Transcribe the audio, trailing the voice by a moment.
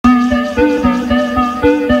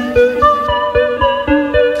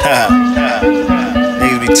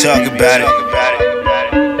talk about it.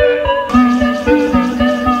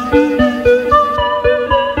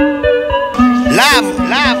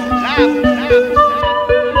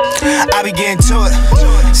 I be getting to it.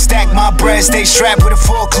 Stack my bread, stay strapped with a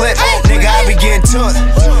full clip. Nigga, I be getting to it.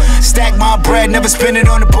 Stack my bread, never spend it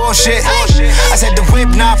on the bullshit. I said the whip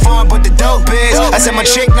not fun, but the dope is. I said my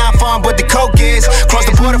chick not fun, but the coke is. Cross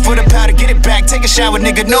the border for the powder, get it back, take a shower,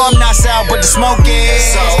 nigga. No, I'm not sour, but the smoke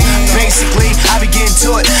is. So basically, I be getting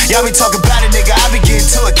to it. Y'all be talking about it, nigga. I be getting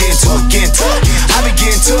to it, getting to it, getting to it. I be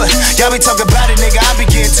getting to it. Y'all be talking about it, nigga. I be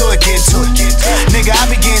getting to it, getting to it, getting to it. Nigga, I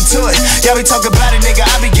be getting to it. Y'all be talking about it, nigga.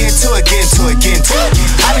 I be getting to it, getting to it, getting to it.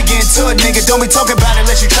 I be getting to it, nigga. Don't be talking about it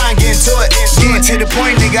unless you try and get into it. Getting to the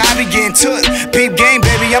point, nigga. I be getting to it. Peep game,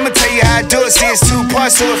 baby. I'ma tell you how I do it. See, it's two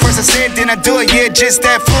parts to it. First I say it, then I do it. Yeah, just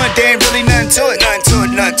that fluent. There ain't really nothing to it. Nothing to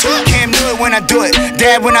it, nothing to it. Cam knew it when I do it.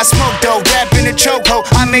 Dad when I smoke though. Rap in the chokehold.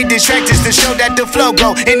 I made distractors to show that the flow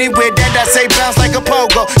go. Anywhere that I say bounce like a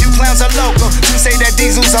pogo. You clowns are loco. You say that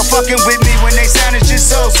diesels are fucking with me when they sound is just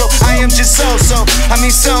so. I am just so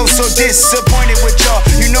disappointed with y'all.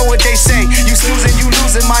 You know what they say. You snoozing, you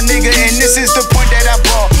losing, my nigga. And this is the point that I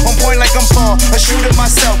ball. On point like I'm Paul, a shooter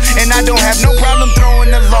myself. And I don't have no problem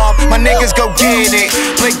throwing the lob. My niggas go get it.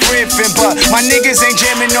 Blake Griffin, but my niggas ain't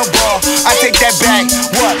jamming no ball. I take that back.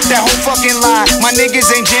 What? That whole fucking line. My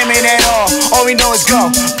niggas ain't jamming at all. All we know is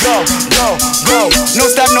go, go, go, go. No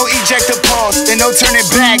stop, no eject or pause. Then no turning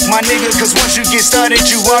back, my nigga. Cause once you get started,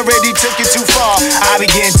 you already took it too far. I be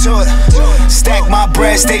getting to it. Stack my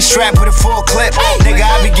bread, stay strapped with a full clip. Nigga,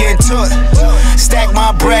 I be getting to it. Stack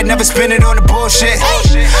my bread, never spend it on the bullshit.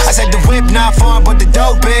 I said the whip not fun, but the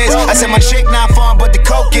dope is. I said my chick not fun, but the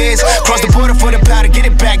coke is. Cross the border for the powder, get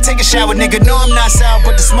it back, take a shower, nigga. No, I'm not sour,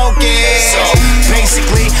 but the smoke is. So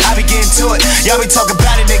basically, I be getting to it. Y'all be talking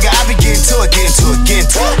about it, nigga. I be getting to it, getting to it, getting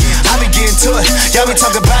to it. I be getting to it. Y'all be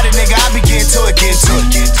talking about it, nigga. I be getting to it, getting to it,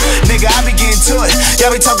 getting to it. Nigga, I be getting to it.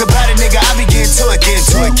 Y'all be talking about it, nigga. I be getting to it, getting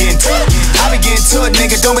to it, getting to it. I be getting to it,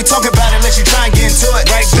 nigga. Don't be talking about it unless you try and get into it.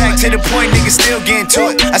 Right back to the point, nigga. Still getting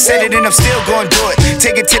to it. I said it and I'm still gonna do it.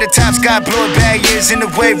 Take it to the top, sky blow it. Bad years in the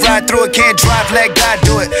way, ride through it. Can't drive, let God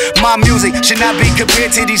do it. My music should not be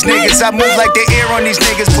compared to these niggas. I move like the air on these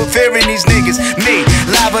niggas, put fear in these niggas. Me,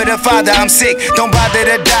 live with the father, I'm sick. Don't bother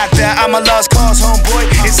the doctor. I'm a lost cause, homeboy.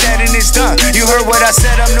 It's said and it's done. You heard what I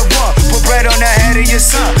said, I'm the one. Put bread on the head of your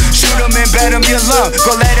son. Shoot him and bet him your lung.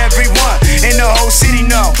 Go let everyone in the whole city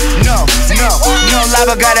know. No,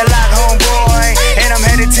 lava got a lot, homeboy. And I'm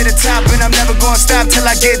headed to the top, and I'm never gonna stop till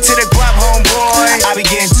I get to the guap, homeboy. I be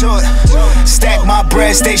getting to it. Stack my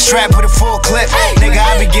bread, stay strapped with a full clip. Nigga,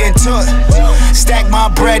 I be getting to it. Stack my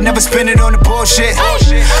bread, never spend it on the bullshit.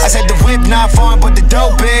 I said the whip not fun, but the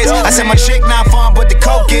dope is. I said my chick not fun, but the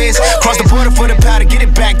coke is. Cross the border for the powder, get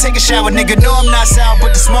it back, take a shower, nigga. No, I'm not sour,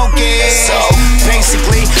 but the smoke is. So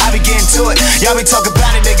basically, I be getting to it. Y'all be talking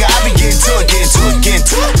about it, nigga. I be getting to it, getting to it, getting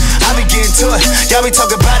to it. I be getting to it. Y'all be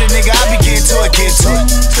talking about it, nigga. I be getting to it, getting to it.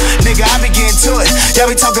 Nigga, I be getting to it. Y'all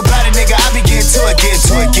be talking about it, nigga. I be getting to it, getting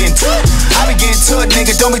to it, getting to it. I be getting to it,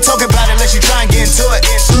 nigga. Don't be talking about it unless you try and get into it.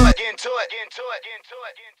 Get into it, get into it, get into it, get into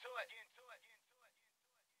it, get into it.